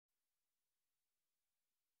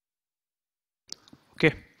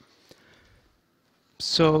Okay.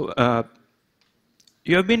 So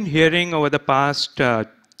you have been hearing over the past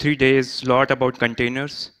 3 days a lot about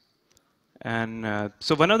containers. And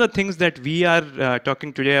so one of the things that we are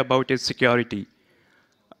talking today about is security.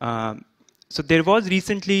 Um, so there was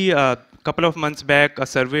recently, a couple of months back, a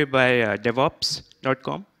survey by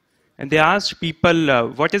DevOps.com. And they asked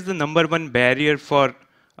people, what is the #1 barrier for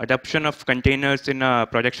adoption of containers in a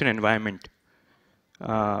production environment?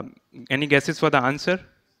 Any guesses for the answer?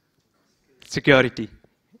 Security.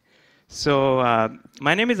 So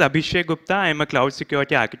my name is Abhishek Gupta. I'm a cloud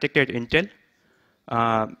security architect at Intel.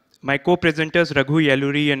 Uh, my co-presenters Raghu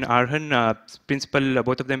Yaluri and Arhan, principal,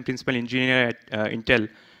 both of them principal engineer at Intel,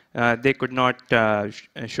 they could not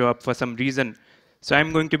show up for some reason. So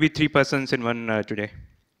I'm going to be 3 persons in one today.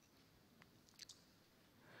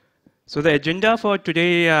 So the agenda for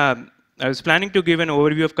today, I was planning to give an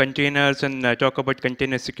overview of containers and talk about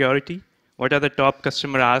container security. What are the top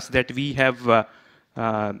customer asks that we have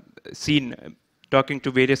seen talking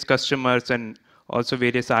to various customers and also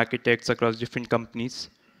various architects across different companies.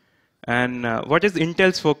 And what is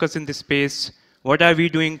Intel's focus in this space? What are we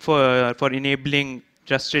doing for enabling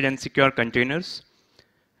trusted and secure containers?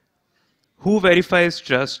 Who verifies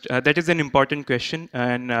trust? That is an important question.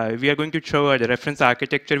 And we are going to show the reference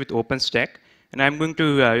architecture with OpenStack. And I'm going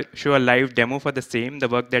to show a live demo for the same, the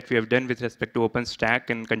work that we have done with respect to OpenStack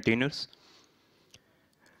and containers.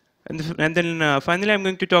 And then finally, I'm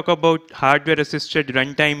going to talk about hardware-assisted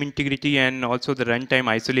runtime integrity and also the runtime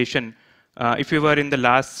isolation. If you were in the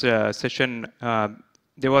last session,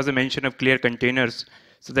 there was a mention of clear containers.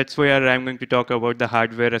 So that's where I'm going to talk about the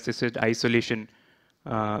hardware-assisted isolation.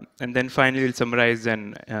 And then finally, we'll summarize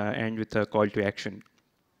and end with a call to action.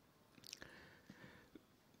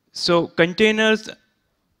 So containers,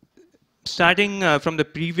 starting from the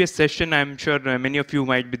previous session, I'm sure many of you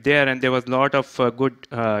might be there, and there was a lot of good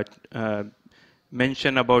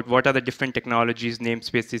mention about what are the different technologies,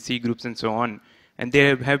 namespaces, C groups, and so on. And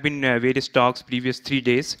there have been various talks previous 3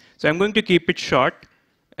 days. So I'm going to keep it short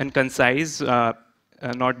and concise,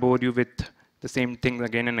 not bore you with the same thing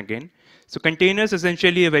again and again. So containers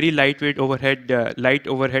essentially a very lightweight overhead, light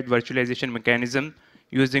overhead virtualization mechanism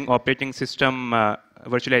using operating system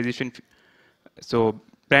virtualization. So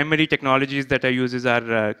primary technologies that I use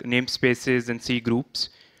are namespaces and C groups.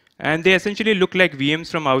 And they essentially look like VMs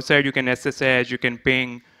from outside. You can SSH, you can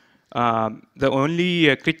ping. The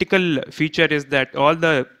only critical feature is that all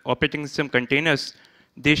the operating system containers,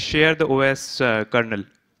 they share the OS kernel.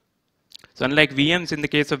 So unlike VMs, in the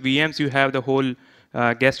case of VMs, you have the whole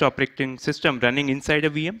guest operating system running inside a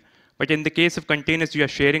VM. But in the case of containers, you are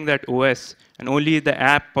sharing that OS, and only the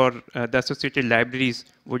app or the associated libraries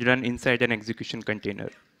would run inside an execution container.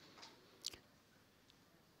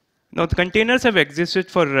 Now, the containers have existed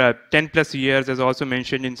for 10 plus years, as also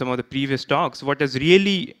mentioned in some of the previous talks. What has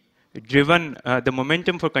really driven the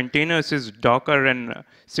momentum for containers is Docker and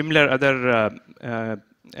similar other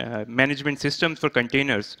management systems for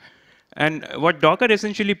containers. And what Docker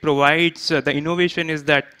essentially provides, the innovation is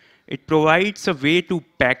that it provides a way to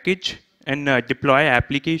package and deploy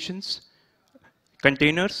applications,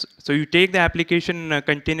 containers. So you take the application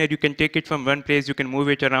container, you can take it from one place, you can move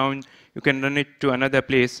it around, you can run it to another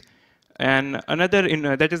place. And another,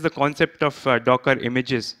 that is the concept of Docker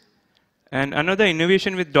images. And another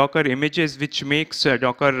innovation with Docker images, which makes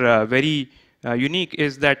Docker very unique,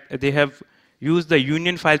 is that they have used the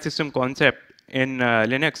union file system concept in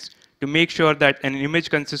Linux to make sure that an image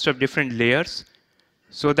consists of different layers,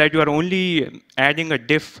 so that you are only adding a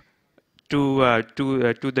diff to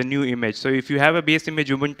the new image. So if you have a base image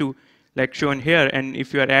Ubuntu, like shown here, and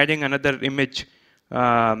if you are adding another image,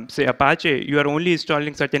 say Apache, you are only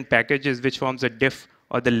installing certain packages which forms a diff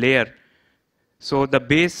or the layer. So the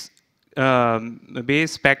base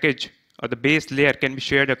package or the base layer can be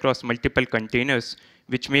shared across multiple containers,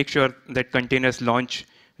 which make sure that containers launch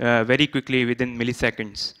very quickly within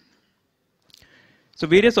milliseconds. So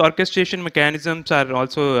various orchestration mechanisms are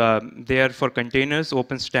also there for containers: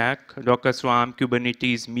 OpenStack, Docker Swarm,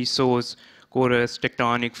 Kubernetes, Mesos, Chorus,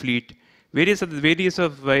 Tectonic, Fleet. Various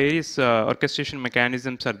orchestration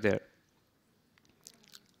mechanisms are there.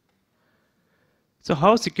 So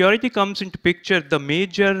how security comes into picture? The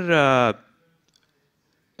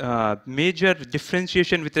major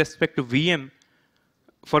differentiation with respect to VM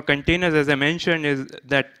for containers, as I mentioned, is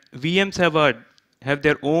that VMs have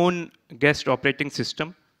their own guest operating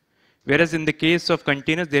system, whereas in the case of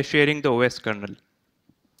containers, they're sharing the OS kernel.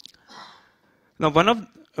 Now, one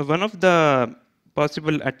of the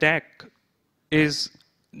possible attack is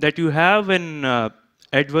that you have an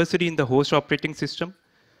adversary in the host operating system.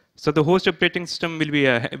 So the host operating system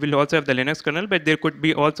will also have the Linux kernel, but there could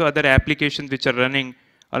be also other applications which are running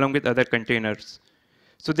along with other containers.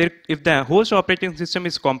 So if the host operating system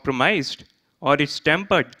is compromised or it's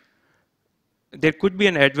tampered, there could be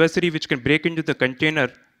an adversary which can break into the container,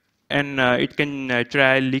 and it can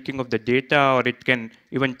try leaking of the data, or it can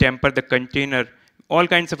even tamper the container. All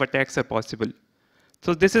kinds of attacks are possible.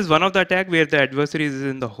 So this is one of the attack where the adversary is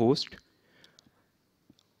in the host.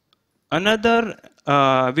 Another,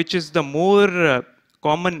 which is the more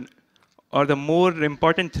common or the more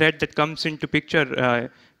important threat that comes into picture,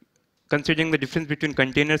 considering the difference between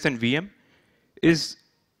containers and VM, is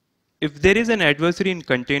if there is an adversary in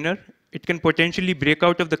container, it can potentially break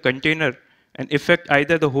out of the container and affect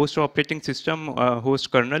either the host operating system,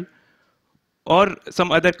 host kernel, or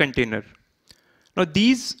some other container. Now,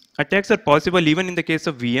 these attacks are possible even in the case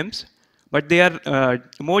of VMs, but they are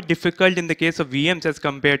more difficult in the case of VMs as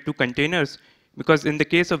compared to containers, because in the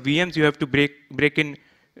case of VMs, you have to break in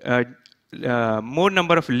more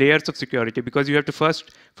number of layers of security, because you have to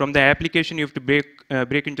first, from the application, you have to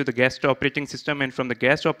break into the guest operating system, and from the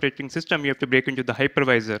guest operating system, you have to break into the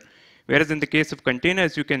hypervisor. Whereas in the case of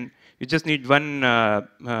containers, you just need one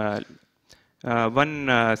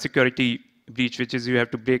security breach, which is you have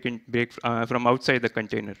to break from outside the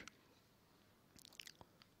container.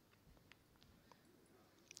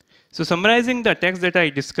 So summarizing the attacks that I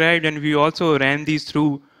described, and we also ran these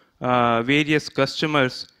through various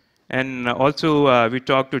customers, and also we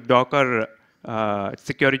talked to Docker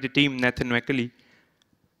security team, Nathan McCauley.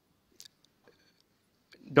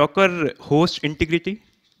 Docker host integrity,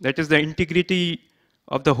 that is the integrity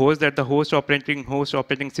of the host, that the host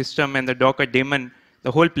operating system and the Docker daemon,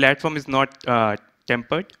 the whole platform is not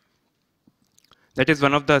tempered. That is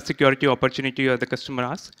one of the security opportunity the customer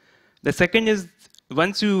asks. The second is,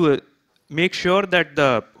 once you make sure that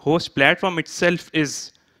the host platform itself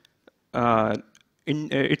is,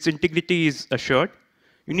 its integrity is assured,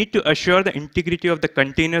 you need to assure the integrity of the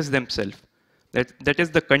containers themselves. That is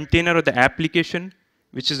the container or the application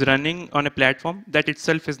which is running on a platform, that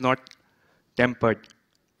itself is not tempered.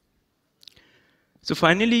 So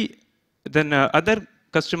finally, then other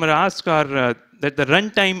customer asks are that the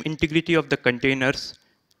runtime integrity of the containers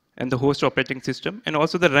and the host operating system, and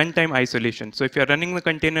also the runtime isolation. So if you're running the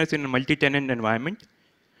containers in a multi-tenant environment,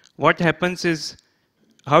 what happens is,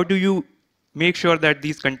 how do you make sure that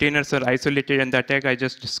these containers are isolated, and the attack I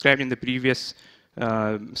just described in the previous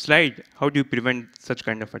slide, how do you prevent such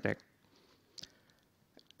kind of attack?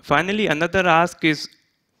 Finally, another ask is,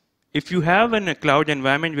 if you have a cloud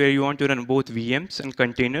environment where you want to run both VMs and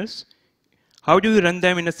containers, how do you run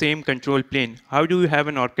them in the same control plane? How do you have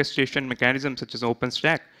an orchestration mechanism such as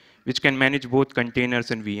OpenStack, which can manage both containers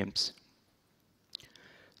and VMs?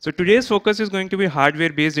 So today's focus is going to be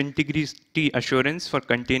hardware-based integrity assurance for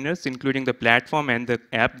containers, including the platform and the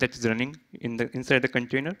app that is running inside the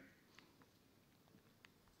container.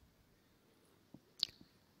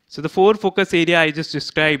 So the 4 focus area I just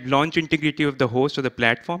described: launch integrity of the host or the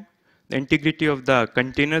platform, the integrity of the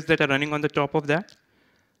containers that are running on the top of that,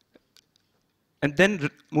 and then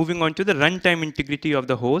moving on to the runtime integrity of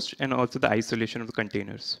the host and also the isolation of the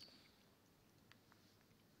containers.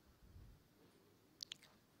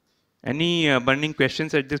 Any burning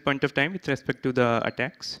questions at this point of time with respect to the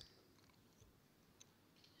attacks?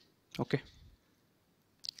 Okay.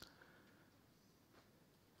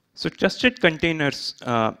 So trusted containers,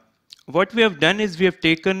 what we have done is we have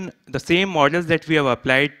taken the same models that we have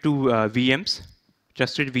applied to VMs,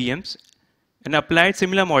 trusted VMs, and applied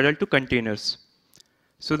similar model to containers.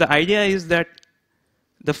 So the idea is that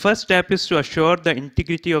the first step is to assure the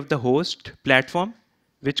integrity of the host platform,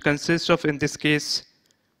 which consists of, in this case,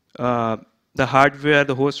 the hardware,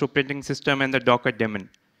 the host operating system, and the Docker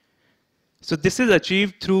daemon. So this is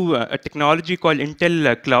achieved through a technology called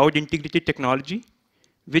Intel Cloud Integrity Technology,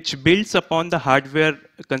 which builds upon the hardware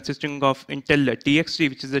consisting of Intel TXT,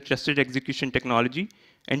 which is a trusted execution technology,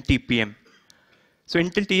 and TPM. So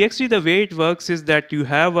Intel TXT, the way it works is that you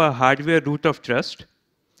have a hardware root of trust.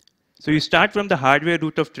 So you start from the hardware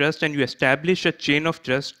root of trust, and you establish a chain of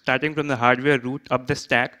trust starting from the hardware root up the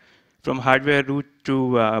stack, from hardware root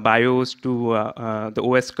to BIOS to the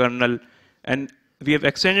OS kernel. And we have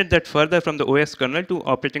extended that further from the OS kernel to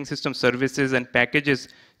operating system services and packages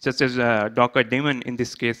such as Docker daemon in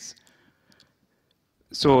this case.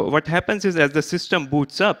 So what happens is, as the system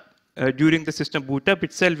boots up, during the system boot up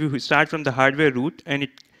itself, you start from the hardware root, and it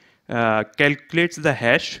calculates the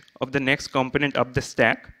hash of the next component up the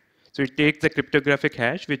stack. So it takes the cryptographic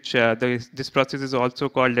hash, which this process is also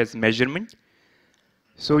called as measurement.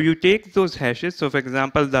 So you take those hashes. So for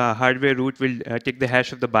example, the hardware root will take the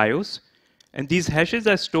hash of the BIOS, And these hashes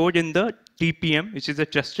are stored in the TPM, which is a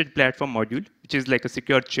trusted platform module, which is like a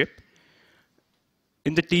secure chip.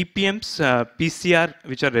 In the TPM's PCR,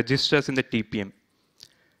 which are registers in the TPM.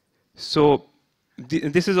 So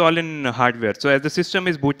this is all in hardware. So as the system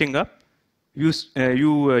is booting up, you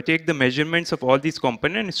take the measurements of all these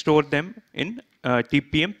components and store them in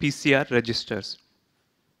TPM PCR registers.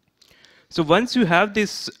 So once you have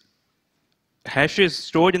these hashes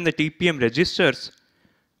stored in the TPM registers,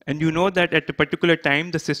 and you know that at a particular time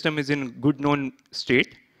the system is in good known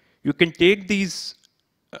state, you can take these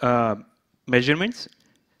uh, measurements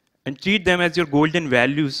and treat them as your golden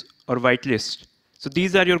values or whitelist. So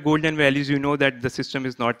these are your golden values. You know that the system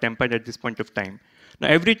is not tampered at this point of time. Now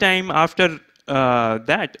every time after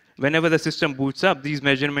that, whenever the system boots up, these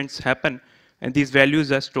measurements happen, and these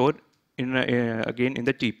values are stored in, again in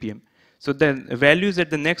the TPM. So the values at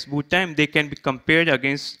the next boot time, they can be compared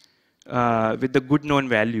against with the good known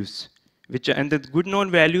values, and the good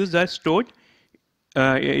known values are stored.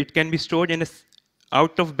 It can be stored in a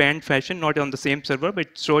out of band fashion, not on the same server,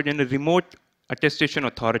 but stored in a remote attestation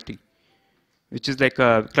authority, which is like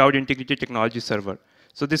a cloud integrated technology server.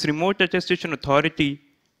 So this remote attestation authority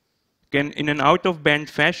can, in an out of band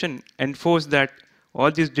fashion, enforce that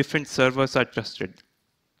all these different servers are trusted.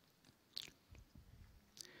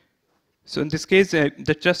 So in this case,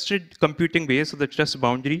 the trusted computing base, or the trust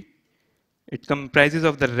boundary, it comprises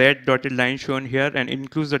of the red dotted line shown here and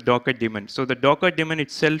includes the Docker daemon. So the Docker daemon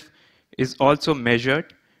itself is also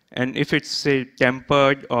measured, and if it's say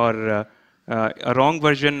tempered or a wrong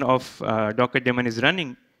version of Docker daemon is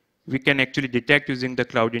running, we can actually detect using the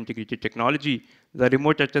cloud integrated technology. The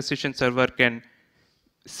remote attestation server can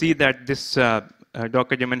see that this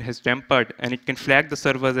Docker daemon has tempered, and it can flag the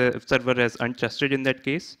server as untrusted in that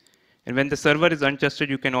case. And when the server is untrusted,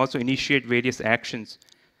 you can also initiate various actions,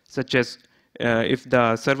 such as if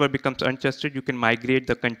the server becomes untrusted, you can migrate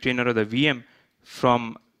the container or the VM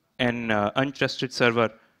from an untrusted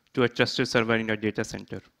server to a trusted server in your data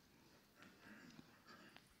center.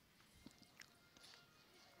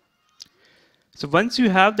 So once you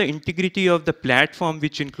have the integrity of the platform,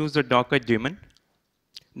 which includes the Docker daemon,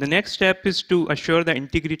 the next step is to assure the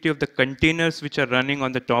integrity of the containers which are running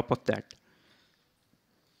on the top of that.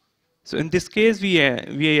 So in this case, we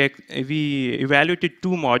evaluated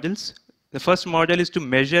two models. The first model is to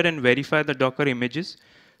measure and verify the Docker images.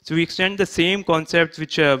 So we extend the same concepts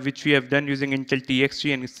which we have done using Intel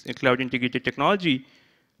TXT and cloud integrated technology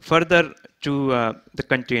further to the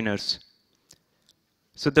containers.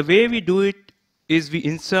 So the way we do it is we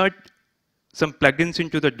insert some plugins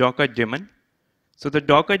into the Docker daemon. So the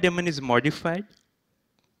Docker daemon is modified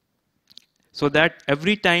so that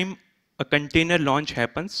every time a container launch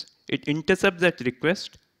happens, it intercepts that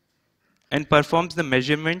request and performs the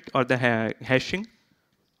measurement or the hashing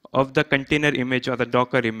of the container image or the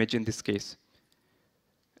Docker image in this case.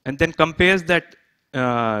 And then compares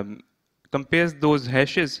those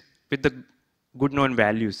hashes with the good known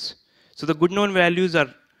values. So the good known values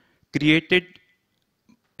are created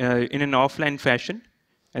in an offline fashion,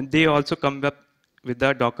 and they also come up with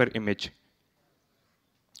the Docker image.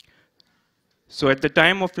 So at the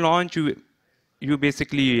time of launch, you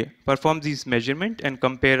basically perform these measurement and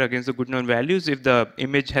compare against the good known values. If the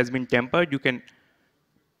image has been tempered, you can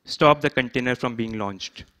stop the container from being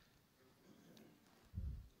launched.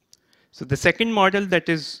 So the second model that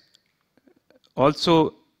is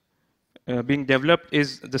also being developed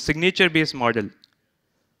is the signature-based model.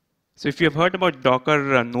 So if you have heard about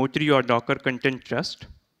Docker Notary or Docker Content Trust,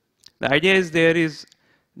 the idea is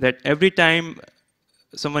that every time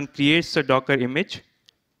someone creates a Docker image,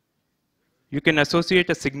 you can associate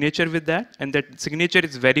a signature with that, and that signature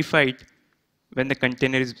is verified when the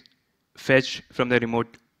container is fetched from the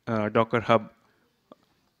remote Docker hub.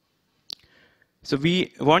 So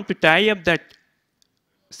we want to tie up that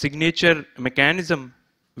signature mechanism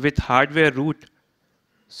with hardware root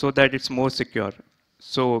so that it's more secure.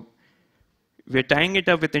 So we're tying it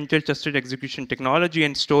up with Intel Trusted Execution Technology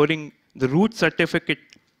and storing the root certificate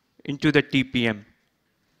into the TPM.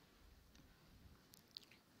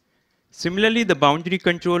 Similarly, the boundary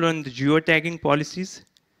control on the geotagging policies,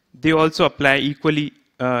 they also apply equally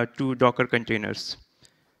to Docker containers.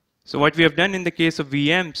 So what we have done in the case of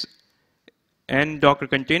VMs and Docker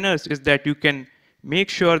containers is that you can make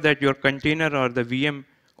sure that your container or the VM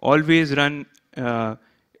always run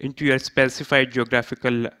into your specified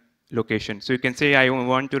geographical location. So you can say, I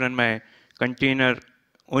want to run my container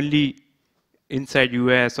only inside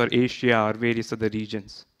US or Asia or various other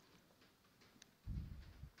regions.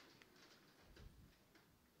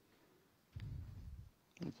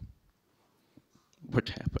 What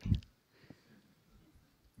happened?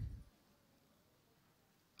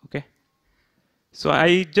 So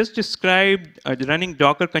I just described running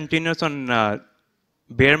Docker containers on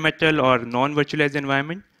bare metal or non-virtualized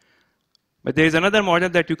environment. But there is another model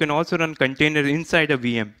that you can also run containers inside a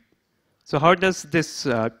VM. So how does this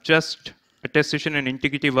trust, attestation, and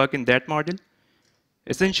integrity work in that model?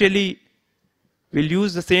 Essentially, we'll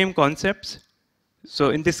use the same concepts. So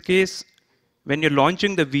in this case, when you're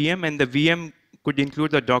launching the VM, and the VM could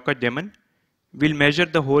include the Docker daemon, we'll measure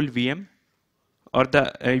the whole VM. Or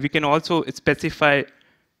we can also specify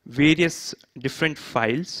various different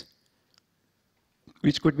files,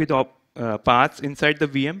 which could be the paths inside the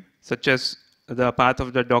VM, such as the path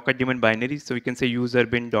of the Docker daemon binary. So we can say user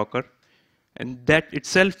bin Docker. And that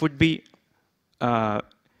itself would be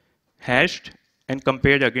hashed and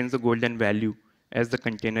compared against the golden value as the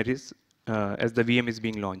container is, as the VM is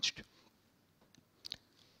being launched.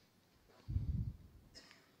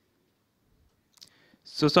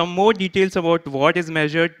 So some more details about what is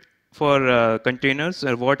measured for containers,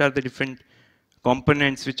 or what are the different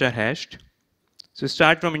components which are hashed. So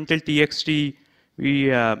start from Intel TXT, we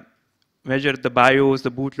measure the BIOS,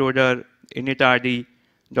 the bootloader, initRD,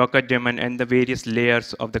 Docker daemon, and the various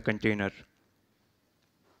layers of the container.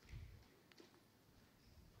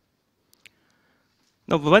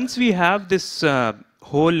 Now, once we have this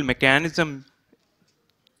whole mechanism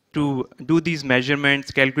to do these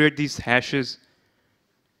measurements, calculate these hashes,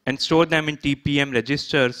 and store them in TPM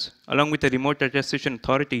registers along with a remote attestation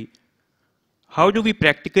authority, how do we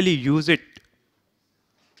practically use it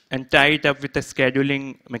and tie it up with a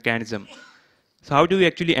scheduling mechanism? So how do we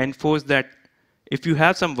actually enforce that if you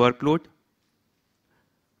have some workload,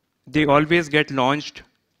 they always get launched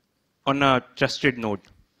on a trusted node?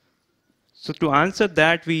 So to answer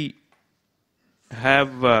that, we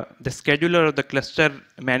have the scheduler or the cluster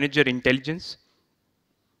manager intelligence.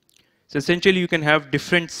 So essentially, you can have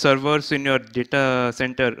different servers in your data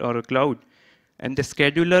center or a cloud, and the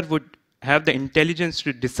scheduler would have the intelligence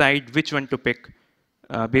to decide which one to pick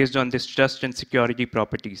based on this trust and security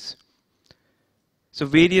properties. So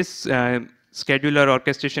various scheduler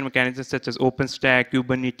orchestration mechanisms such as OpenStack,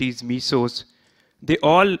 Kubernetes, Mesos, they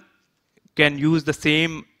all can use the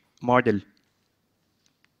same model.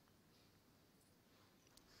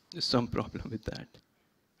 There's some problem with that.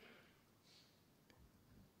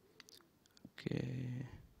 Okay.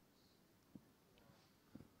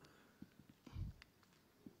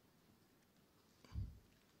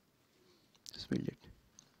 Just build it.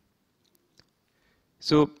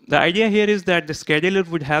 So the idea here is that the scheduler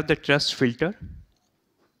would have the trust filter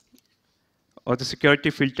or the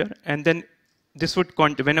security filter, and then this would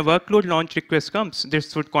when a workload launch request comes,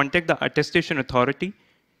 this would contact the attestation authority,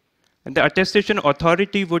 and the attestation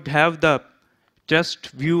authority would have the trust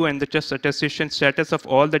view and the trust attestation status of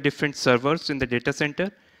all the different servers in the data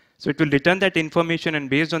center. So it will return that information, and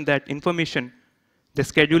based on that information, the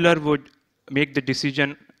scheduler would make the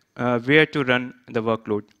decision where to run the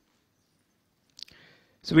workload.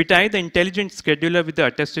 So we tie the intelligent scheduler with the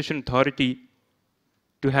attestation authority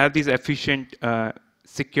to have these efficient,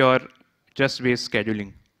 secure, trust-based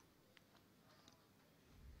scheduling.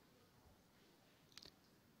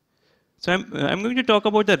 So I'm going to talk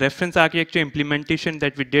about the reference architecture implementation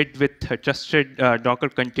that we did with trusted Docker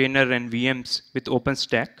container and VMs with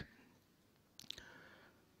OpenStack.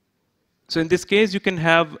 So in this case, you can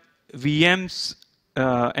have VMs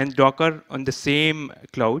and Docker on the same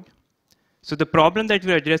cloud. So the problem that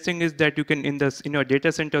we're addressing is that you can, in your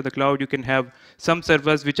data center or the cloud, you can have some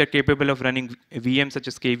servers which are capable of running VM, such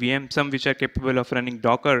as KVM, some which are capable of running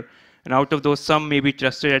Docker, and out of those, some may be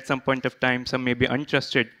trusted at some point of time, some may be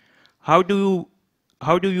untrusted. How do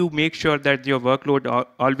you make sure that your workload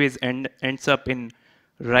always ends up in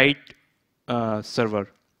right server?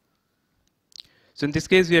 So in this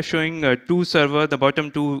case, we are showing two servers, the bottom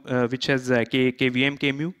two which has KVM,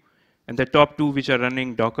 KMU, and the top two which are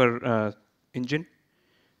running Docker engine.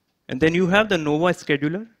 And then you have the Nova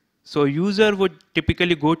scheduler. So a user would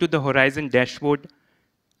typically go to the Horizon dashboard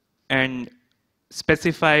and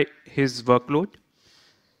specify his workload.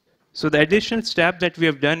 So the additional step that we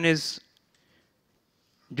have done is,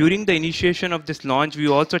 during the initiation of this launch, we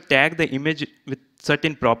also tag the image with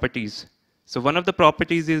certain properties. So one of the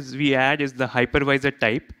properties we add is the hypervisor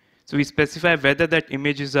type. So we specify whether that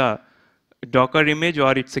image is a Docker image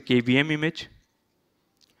or it's a KVM image.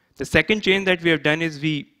 The second change that we have done is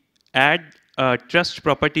we add a trust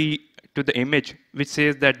property to the image, which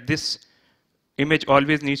says that this image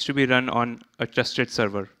always needs to be run on a trusted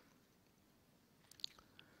server.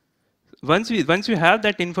 Once you have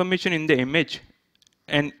that information in the image,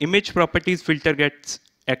 an image properties filter gets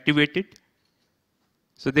activated.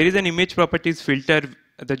 So there is an image properties filter.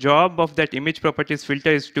 The job of that image properties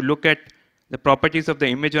filter is to look at the properties of the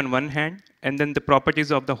image on one hand, and then the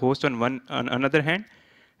properties of the host on another hand,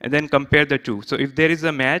 and then compare the two. So if there is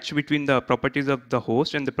a match between the properties of the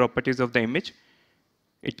host and the properties of the image,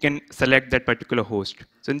 it can select that particular host.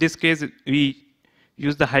 So in this case, we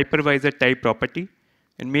use the hypervisor type property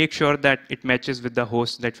and make sure that it matches with the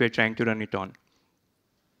host that we're trying to run it on.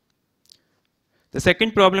 The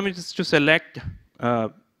second problem is to select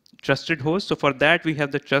trusted host. So for that, we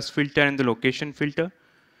have the trust filter and the location filter.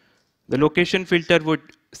 The location filter would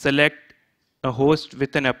select a host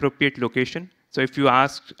with an appropriate location. So if you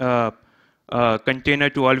ask a container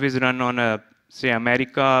to always run on a, say,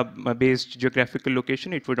 America-based geographical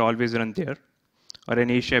location, it would always run there. Or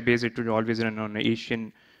an Asia-based, it would always run on an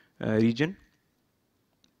Asian region.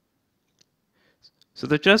 So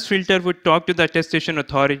the trust filter would talk to the attestation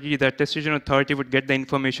authority. The attestation authority would get the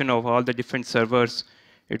information of all the different servers.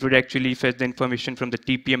 It would actually fetch the information from the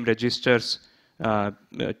TPM registers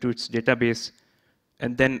to its database,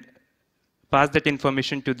 and then pass that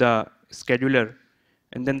information to the scheduler.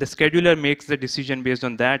 And then the scheduler makes the decision based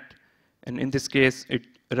on that. And in this case, it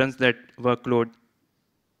runs that workload,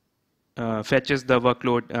 fetches the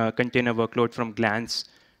workload, container workload from Glance,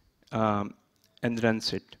 and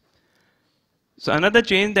runs it. So another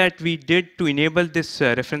change that we did to enable this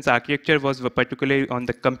reference architecture was particularly on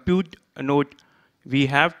the compute node. We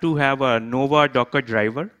have to have a Nova Docker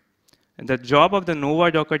driver. And the job of the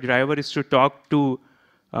Nova Docker driver is to talk to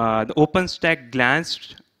the OpenStack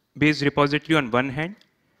Glance-based repository on one hand,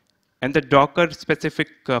 and the Docker-specific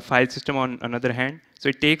file system on another hand. So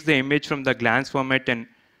it takes the image from the Glance format and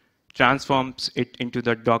transforms it into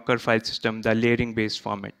the Docker file system, the layering-based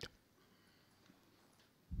format.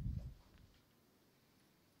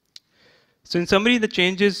 So in summary, the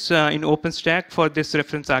changes in OpenStack for this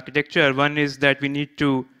reference architecture, one is that we need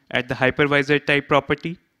to add the hypervisor type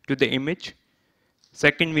property to the image.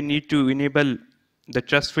 Second, we need to enable the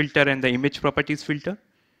trust filter and the image properties filter.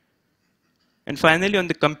 And finally, on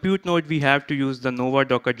the compute node, we have to use the Nova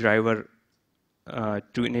Docker driver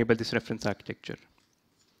to enable this reference architecture.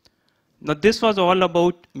 Now, this was all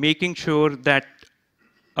about making sure that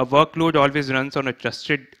a workload always runs on a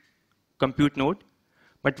trusted compute node.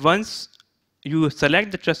 But once you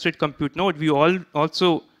select the trusted compute node, we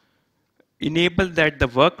also enable that the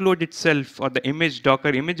workload itself or the image, Docker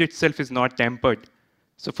image itself is not tampered.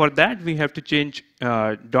 So for that, we have to change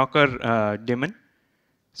Docker daemon.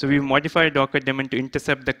 So we modify Docker daemon to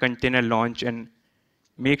intercept the container launch and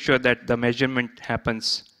make sure that the measurement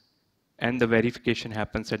happens and the verification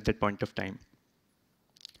happens at that point of time.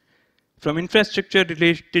 From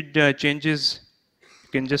infrastructure-related changes, you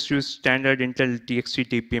can just use standard Intel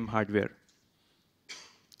TXT TPM hardware.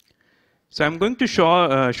 So I'm going to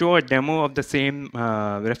show a demo of the same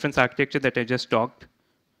reference architecture that I just talked.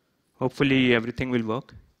 Hopefully everything will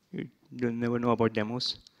work. You never know about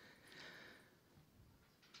demos.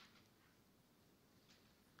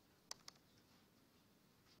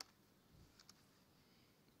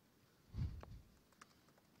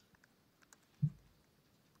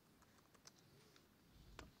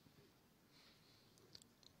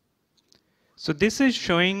 So this is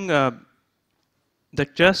showing the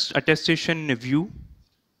trust attestation view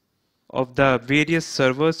of the various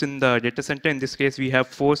servers in the data center. In this case, we have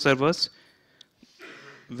 4 servers,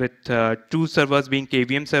 with 2 servers being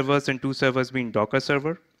KVM servers and 2 servers being Docker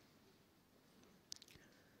server.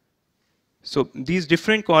 So these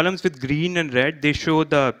different columns with green and red, they show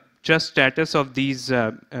the trust status of these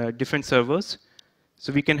different servers.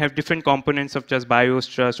 So we can have different components of trust: BIOS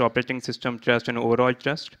trust, operating system trust, and overall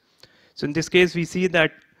trust. So in this case, we see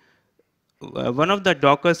that one of the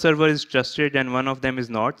Docker server is trusted and one of them is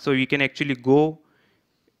not. So we can actually go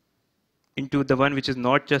into the one which is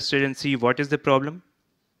not trusted and see what is the problem.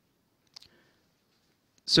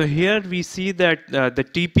 So here we see that the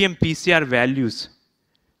TPM PCR values,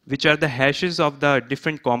 which are the hashes of the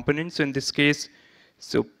different components. So in this case,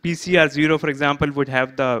 so PCR0, for example, would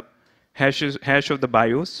have the hash of the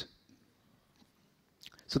BIOS.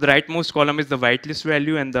 So the rightmost column is the whitelist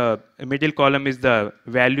value, and the middle column is the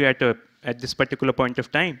value at this particular point of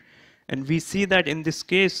time. And we see that in this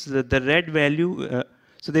case, the red value,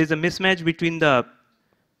 so there is a mismatch between the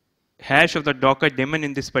hash of the Docker daemon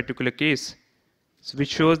in this particular case, so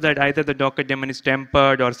which shows that either the Docker daemon is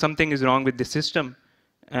tampered or something is wrong with the system,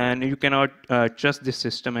 and you cannot trust this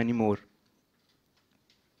system anymore.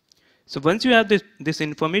 So once you have this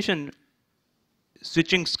information,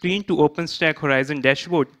 switching screen to OpenStack Horizon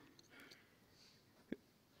dashboard,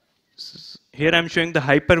 here I'm showing the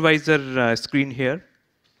hypervisor screen here.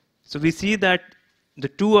 So we see that the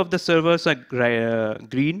 2 of the servers are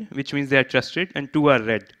green, which means they are trusted, and 2 are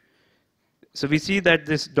red. So we see that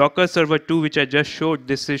this Docker server 2, which I just showed,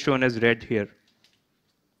 this is shown as red here.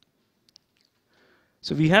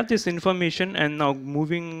 So we have this information, and now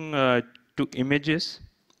moving to images.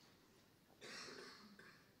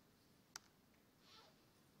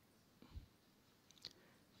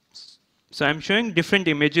 So I'm showing different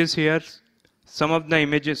images here. Some of the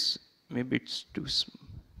images, maybe it's too small.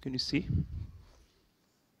 Can you see?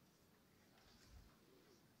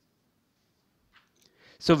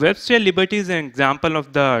 So WebSphere Liberty is an example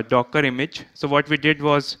of the Docker image. So what we did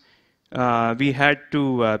was we had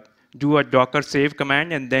to do a Docker save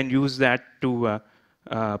command and then use that to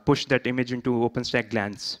push that image into OpenStack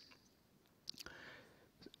Glance.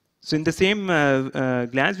 So in the same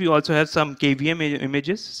Glance, we also have some KVM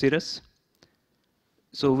images, Cirrus.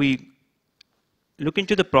 So we look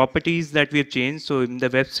into the properties that we have changed. So in the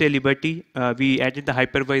WebSphere Liberty, we added the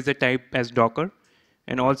hypervisor type as Docker,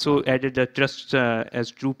 and also added the trust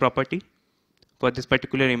as true property for this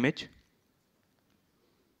particular image.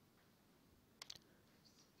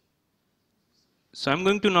 So I'm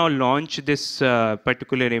going to now launch this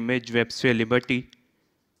particular image, WebSphere Liberty,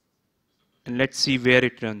 and let's see where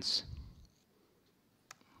it runs.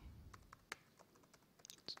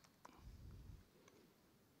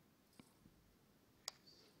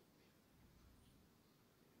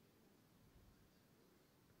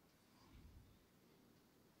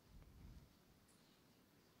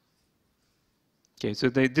 Okay, so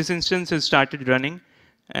this instance has started running,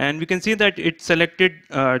 and we can see that it selected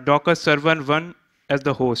Docker server 1 as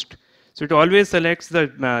the host. So it always selects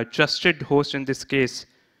the trusted host in this case,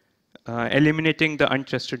 eliminating the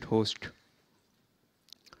untrusted host.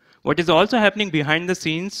 What is also happening behind the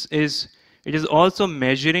scenes is it is also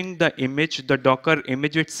measuring the image, the Docker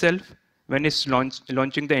image itself, when it's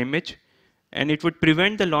launching the image, and it would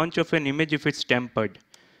prevent the launch of an image if it's tempered.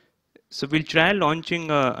 So we'll try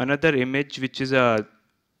launching another image, which is a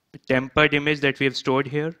tempered image that we have stored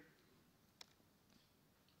here.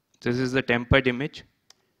 This is the tempered image.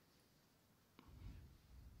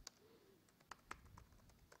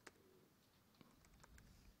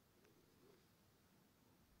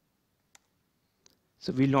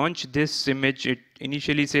 So we launch this image. It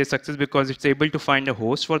initially says success because it's able to find a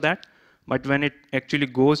host for that. But when it actually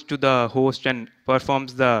goes to the host and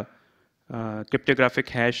performs the cryptographic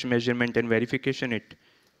hash measurement and verification, it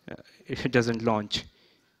doesn't launch.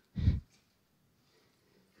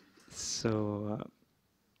 So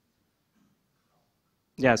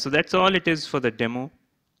yeah, so that's all it is for the demo.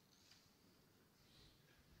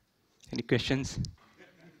 Any questions?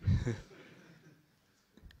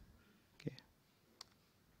 Okay.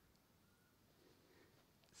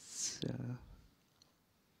 So,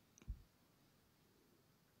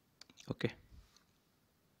 okay.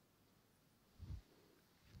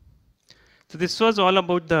 So this was all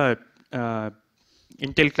about the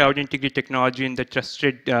Intel Cloud Integrity technology and the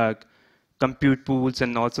trusted compute pools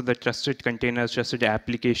and also the trusted containers, trusted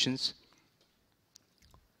applications.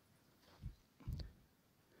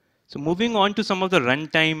 So moving on to some of the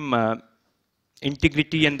runtime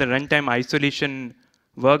integrity and the runtime isolation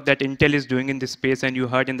work that Intel is doing in this space, and you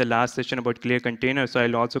heard in the last session about clear containers, so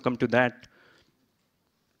I'll also come to that.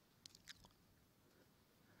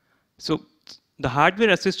 So the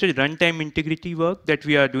hardware-assisted runtime integrity work that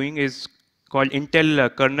we are doing is called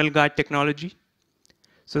Intel Kernel Guard technology.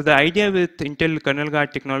 So the idea with Intel Kernel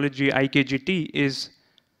Guard technology, IKGT, is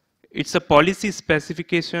it's a policy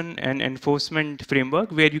specification and enforcement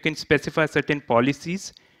framework where you can specify certain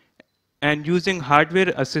policies, and using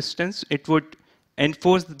hardware assistance, it would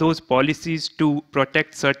enforce those policies to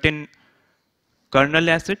protect certain kernel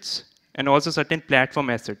assets and also certain platform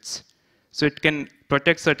assets. So it can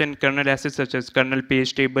protect certain kernel assets such as kernel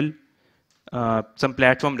page table, some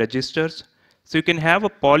platform registers. So you can have a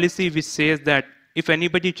policy which says that if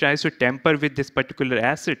anybody tries to tamper with this particular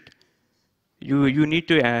asset, you need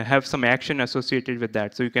to have some action associated with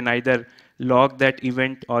that. So you can either log that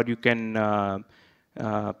event or you can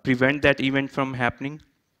prevent that event from happening.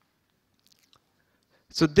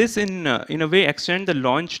 So this in a way extend the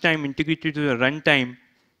launch time integrity to the runtime,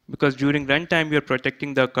 because during runtime we are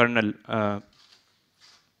protecting the kernel. And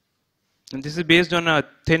this is based on a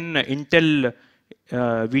thin Intel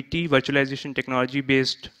VT virtualization technology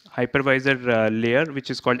based hypervisor layer, which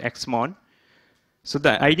is called XMON. So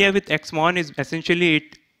the idea with XMON is essentially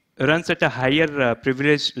it runs at a higher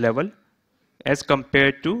privilege level as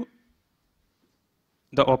compared to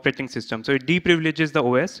the operating system. So it deprivileges the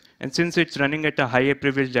OS, and since it's running at a higher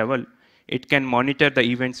privilege level, it can monitor the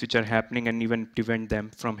events which are happening and even prevent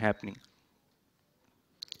them from happening.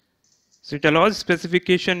 So it allows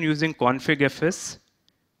specification using config.fs,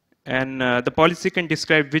 And the policy can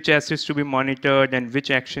describe which assets to be monitored and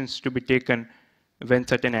which actions to be taken when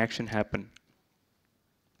certain action happen.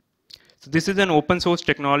 So this is an open source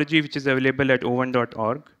technology which is available at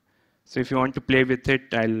owen.org. So if you want to play with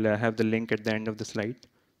it, I'll have the link at the end of the slide.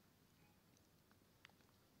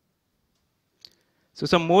 So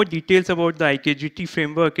some more details about the IKGT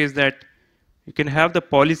framework is that you can have the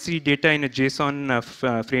policy data in a JSON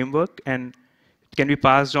framework, and it can be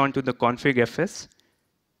passed on to the config FS.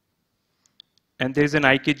 And there is an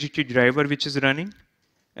IKGT driver which is running.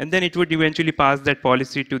 And then it would eventually pass that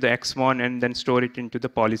policy to the X1 and then store it into the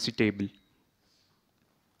policy table.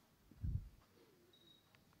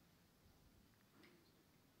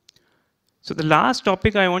 So the last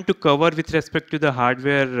topic I want to cover with respect to the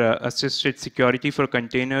hardware assisted security for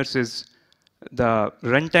containers is the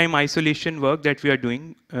runtime isolation work that we are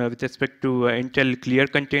doing with respect to Intel Clear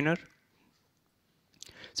Container.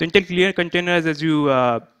 So Intel Clear Containers, as you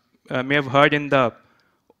may have heard in the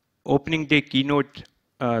opening day keynote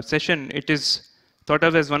session, it is thought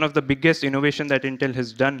of as one of the biggest innovation that Intel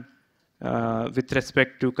has done with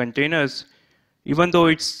respect to containers, even though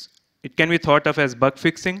it can be thought of as bug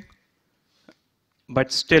fixing,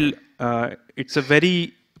 but still it's a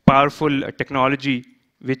very powerful technology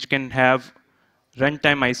which can have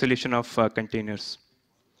runtime isolation of containers.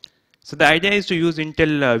 So the idea is to use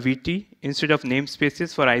Intel VT instead of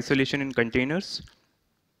namespaces for isolation in containers,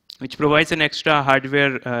 which provides an extra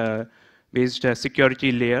hardware-based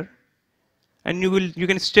security layer. And you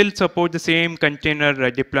can still support the same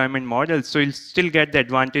container deployment models, so you'll still get the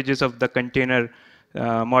advantages of the container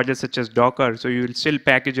models such as Docker. So you will still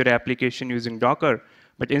package your application using Docker,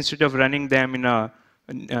 but instead of running them in a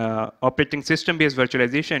operating system-based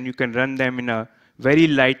virtualization, you can run them in a very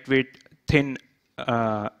lightweight, thin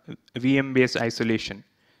VM-based isolation,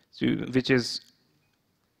 so which is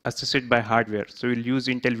assisted by hardware. So we'll use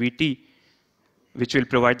Intel VT, which will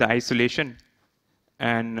provide the isolation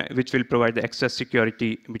and which will provide the extra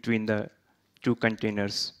security between the two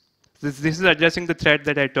containers. This is addressing the threat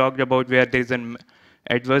that I talked about, where there is an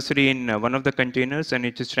adversary in one of the containers and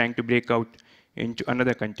it is trying to break out into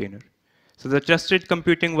another container. So the trusted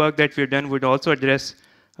computing work that we've done would also address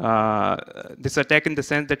this attack in the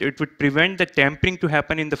sense that it would prevent the tampering to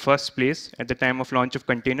happen in the first place at the time of launch of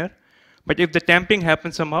container. But if the tampering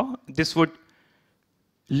happens somehow, this would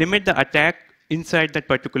limit the attack inside that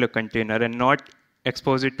particular container and not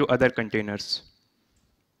expose it to other containers.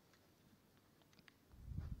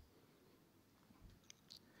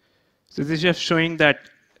 So this is just showing that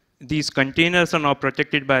these containers are now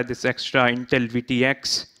protected by this extra Intel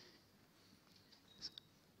VTX.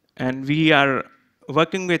 And we are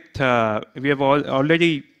working with, we have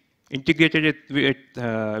already integrated it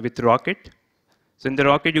with Rocket. So in the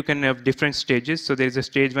Rocket, you can have different stages. So there is a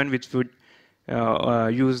stage one which would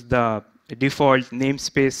use the default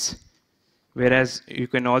namespace, whereas you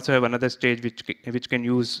can also have another stage which can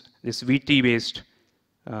use this VT-based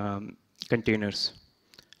containers.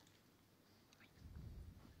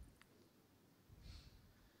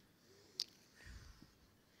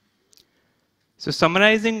 So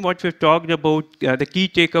summarizing what we've talked about, the key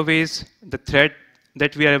takeaways, the threat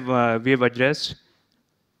that we have addressed,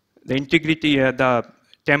 the integrity, the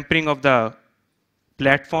tampering of the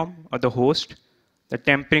platform or the host, the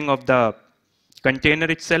tampering of the container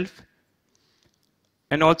itself,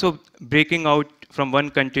 and also breaking out from one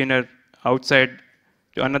container outside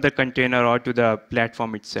to another container or to the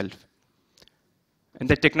platform itself. And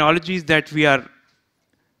the technologies that we have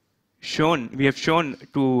shown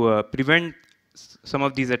to prevent some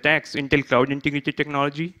of these attacks: Intel Cloud Integrity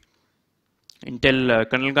Technology, Intel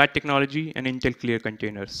Kernel Guard Technology, and Intel Clear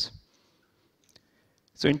Containers.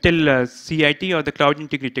 So Intel CIT, or the Cloud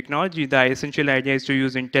Integrity Technology, the essential idea is to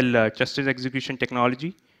use Intel Trusted Execution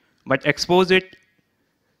Technology, but expose it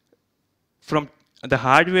from the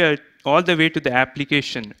hardware all the way to the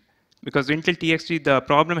application. Because Intel TXT, the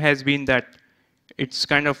problem has been that it's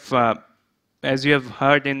kind of, as you have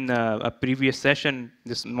heard in a previous session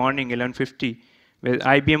this morning, 11:50, where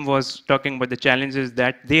IBM was talking about the challenges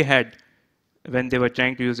that they had when they were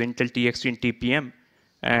trying to use Intel TXT and TPM.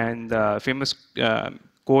 And the famous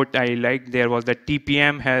quote I liked there was that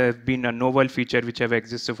TPM has been a novel feature which have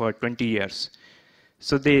existed for 20 years.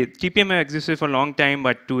 So TPM have existed for a long time,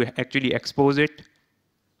 but to actually expose it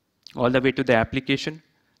all the way to the application,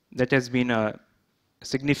 that has been a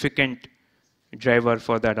significant driver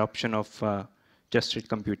for the adoption of trusted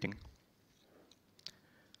computing.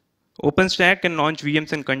 OpenStack can launch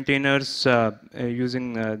VMs and containers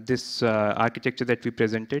using this architecture that we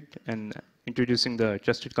presented and introducing the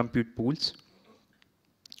trusted compute pools.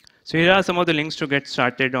 So here are some of the links to get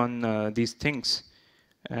started on these things.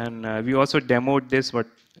 And we also demoed this, but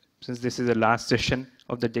since this is the last session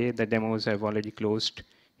of the day, the demos have already closed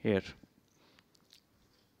here.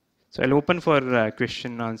 So I'll open for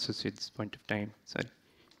question and answers at this point of time. Sorry.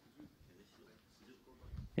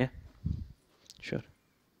 Yeah, sure.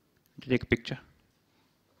 Take a picture.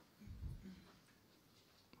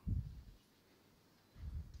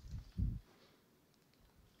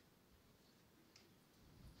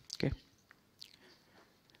 Okay.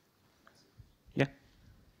 Yeah.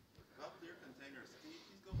 About clear containers, can you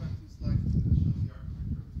please go back 2 slides that shows the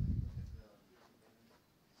architecture of the clear containers?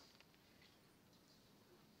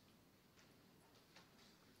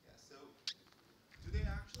 Yeah, so do they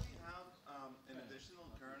actually have an additional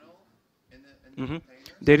kernel in the Mm-hmm.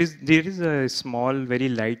 containers? There is a small, very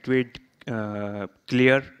lightweight,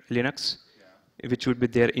 clear Linux, Yeah. which would be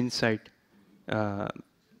there inside uh,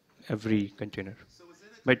 every container. So is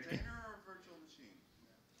it a But container or a virtual machine?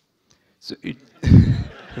 so it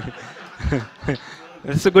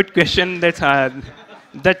that's a good question.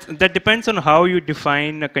 That depends on how you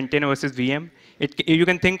define a container versus VM. You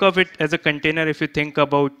can think of it as a container if you think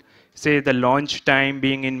about, say, the launch time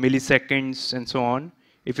being in milliseconds and so on.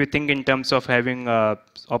 If you think in terms of having a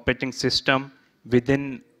operating system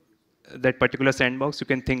within that particular sandbox, you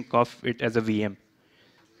can think of it as a VM.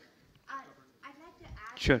 I'd like to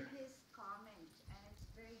add Sure. to his comment, and it's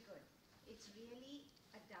very good. It's really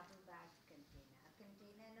a double-bagged container, a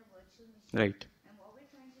container and a virtual machine. Right. And what we're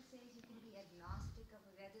trying to say is you can be agnostic of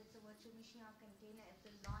whether it's a virtual machine or container if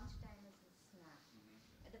the launch time is a snap.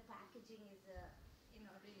 And the packaging is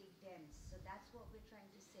really dense. So that's what we're trying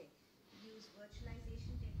to say. Use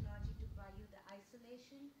virtualization technology to buy you the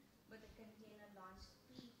isolation, but the container launch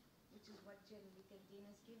speed, which is what generally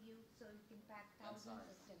containers give you, so you can pack thousands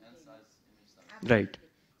of containers. Right.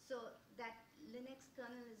 Absolutely. So that Linux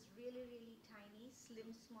kernel is really, really tiny,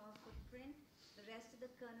 slim, small footprint. The rest of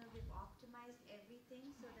the kernel, we've optimized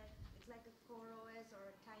everything so that it's like a Core OS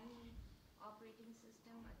or a tiny operating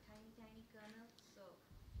system, a tiny, tiny kernel. So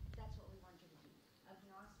that's what we wanted to be.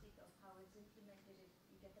 Agnostic of how it's implemented,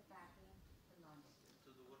 you get the packing, the launch.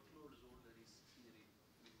 So the workload is already security.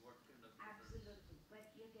 What kind of Absolutely,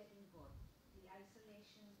 but you're getting both. The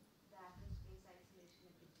isolation, the address space isolation,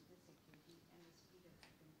 it gives you the security and the speed of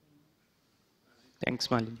the container. Thanks,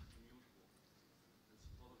 Malin.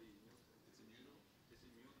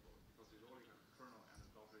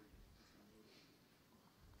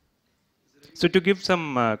 So to give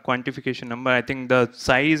some quantification number, I think the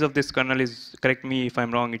size of this kernel is, correct me if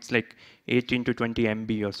I'm wrong, it's like 18 to 20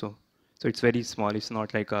 MB or so. So it's very small. It's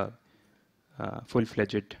not like a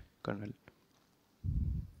full-fledged kernel.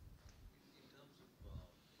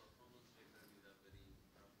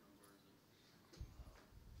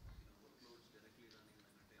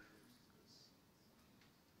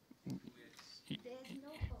 There's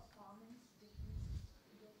no performance differences,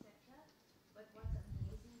 speed, etc. But what's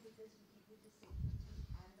amazing, because we give you the security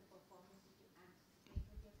and the performance that you anticipate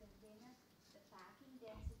with your container, the packing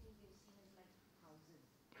density we've seen is like thousands.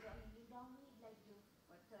 So I mean, you don't need like do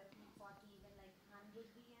 30, 40, even like 100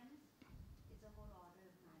 VMs. It's a whole order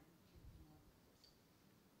of magnitude more of this.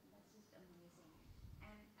 And that's just amazing.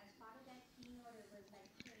 And as part of that keynote, it was like,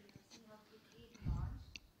 see how quickly it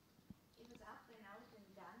launched. It was up and out and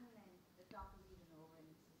done, and the talk was even over in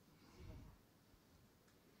the system to see what happened.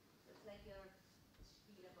 So it's like your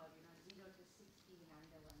speed about 0 to 60 in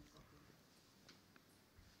under 1 second.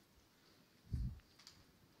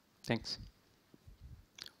 Thanks.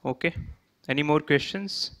 Okay. Any more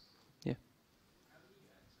questions? Yeah.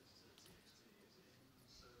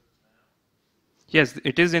 Yes,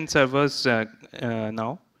 it is in servers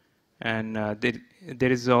now, and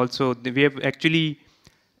there is also we have actually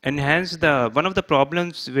enhanced the one of the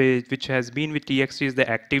problems which has been with TXT is the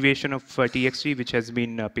activation of TXT, which has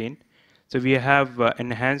been a pain. So we have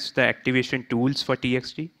enhanced the activation tools for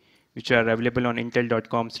TXT, which are available on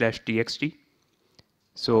intel.com/txt.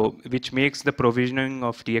 So which makes the provisioning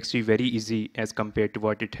of TXT very easy as compared to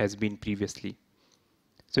what it has been previously.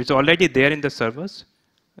 So it's already there in the servers.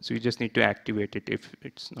 So you just need to activate it if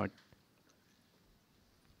it's not.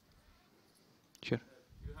 Sure.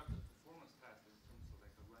 You have the performance test in terms of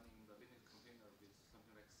like running the Linux container with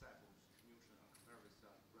something like Cypress, Neutron, and compare with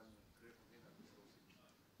running a clear container with those things.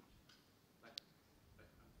 Like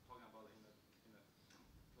I'm talking about in the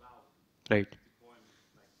cloud Right. deployment,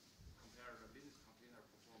 like compare the Linux container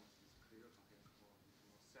performance with clear container performance with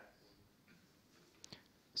more set.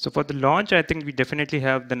 So for the launch, I think we definitely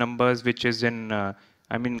have the numbers, which is in,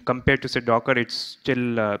 I mean, compared to say Docker, it's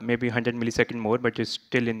still maybe 100 millisecond more, but it's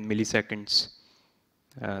still in milliseconds,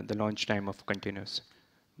 the launch time of containers.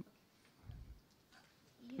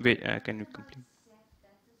 Wait, can you complete? Set,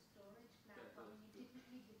 that's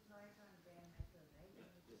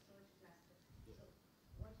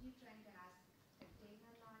you trying to ask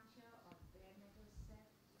container launcher or bare metal set?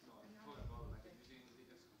 No, I'm I'm not talking getting about the like picture. using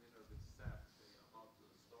Linux container with SAP, say about the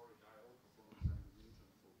storage I/O performance and the resolution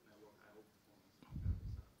for network I/O performance compared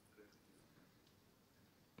with gray container.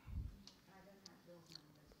 I don't have those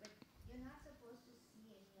numbers, but you're not supposed to see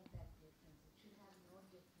any of that difference. It should have no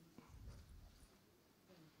differences in the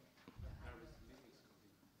thing here. Your Compared IO with effect. Linux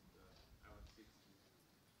container, the IO60.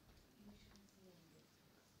 You shouldn't see any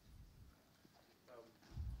difference. Um,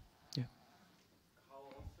 Yeah. how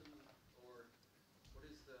often or what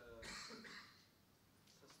is the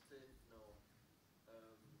sustain? No,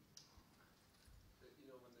 um, you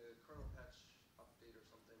know when the kernel patch update or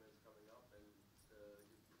something is coming up, and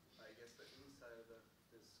I guess the inside of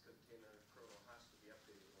this container kernel has to be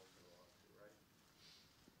updated once in a while too, right?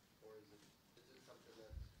 Or is it something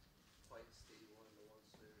that's quite stable and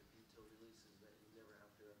once they're into releases that you never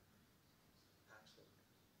have to patch them?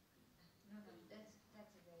 No,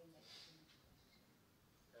 that's a very legitimate question.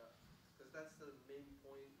 Yeah, because that's the main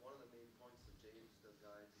point. One of the main points that James, the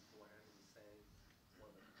guy beforehand, was saying. One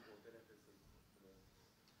of the core benefits of the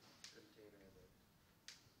container that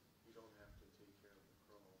you don't have to take care of the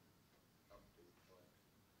kernel update, but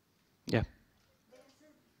Yeah.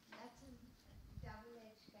 That's a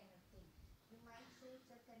double-edged kind of thing. You might say it's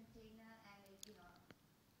a container, and it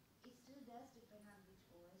still does depend on which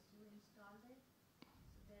OS you installed it.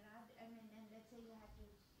 So there are, and let's say you had to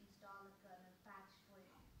install a kernel patch for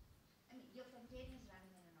it. I mean, your container is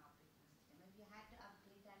running in an operating system. If you had to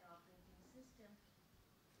upgrade that operating system,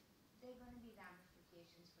 there are going to be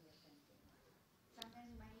ramifications for your container.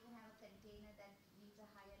 Sometimes you might even have a container that needs a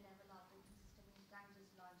higher level operating system. You can't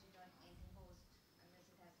just launch it on any host unless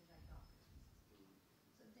it has the right operating system.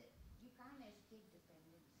 So you can't escape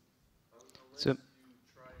dependencies. So unless you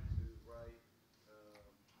try to write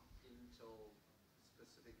Intel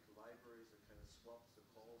specific libraries that kind of swaps the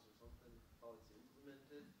calls or something, how it's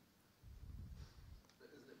implemented,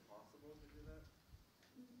 isn't it possible to do that?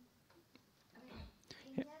 I mean,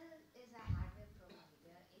 Intel is a hardware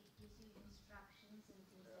provider. It gives you instructions and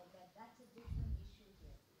things Yeah. like that. That's a different issue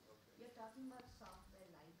here. Okay. You're talking about software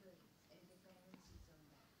libraries and dependencies on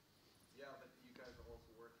that. Yeah, but you guys are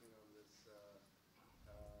also working on this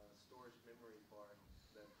storage memory part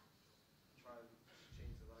that try and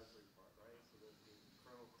change the library part, right? So that the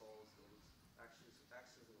kernel calls those actually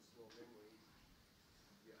accessing a slow memory,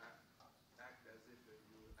 you act as if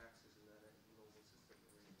you were accessing that local system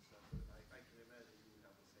memory and stuff. But I can imagine you would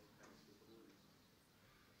have the same kind of capabilities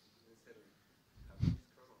instead of having these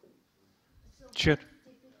kernel. So what sure. we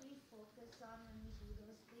typically focus on when we do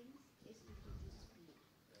those things is to give you speed.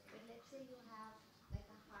 Yeah. But let's say you have like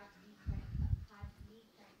a heartbleed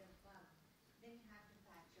kind of bug, then you have to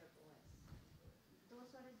patch your OS. Those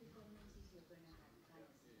sort of dependencies you're going to have kind of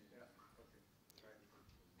see. Yeah. Okay. Right.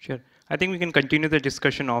 Sure. I think we can continue the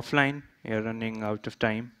discussion offline. We are running out of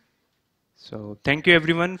time. So thank you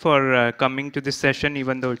everyone for coming to this session,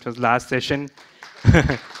 even though it was last session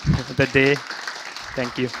of the day.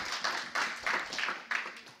 Thank you.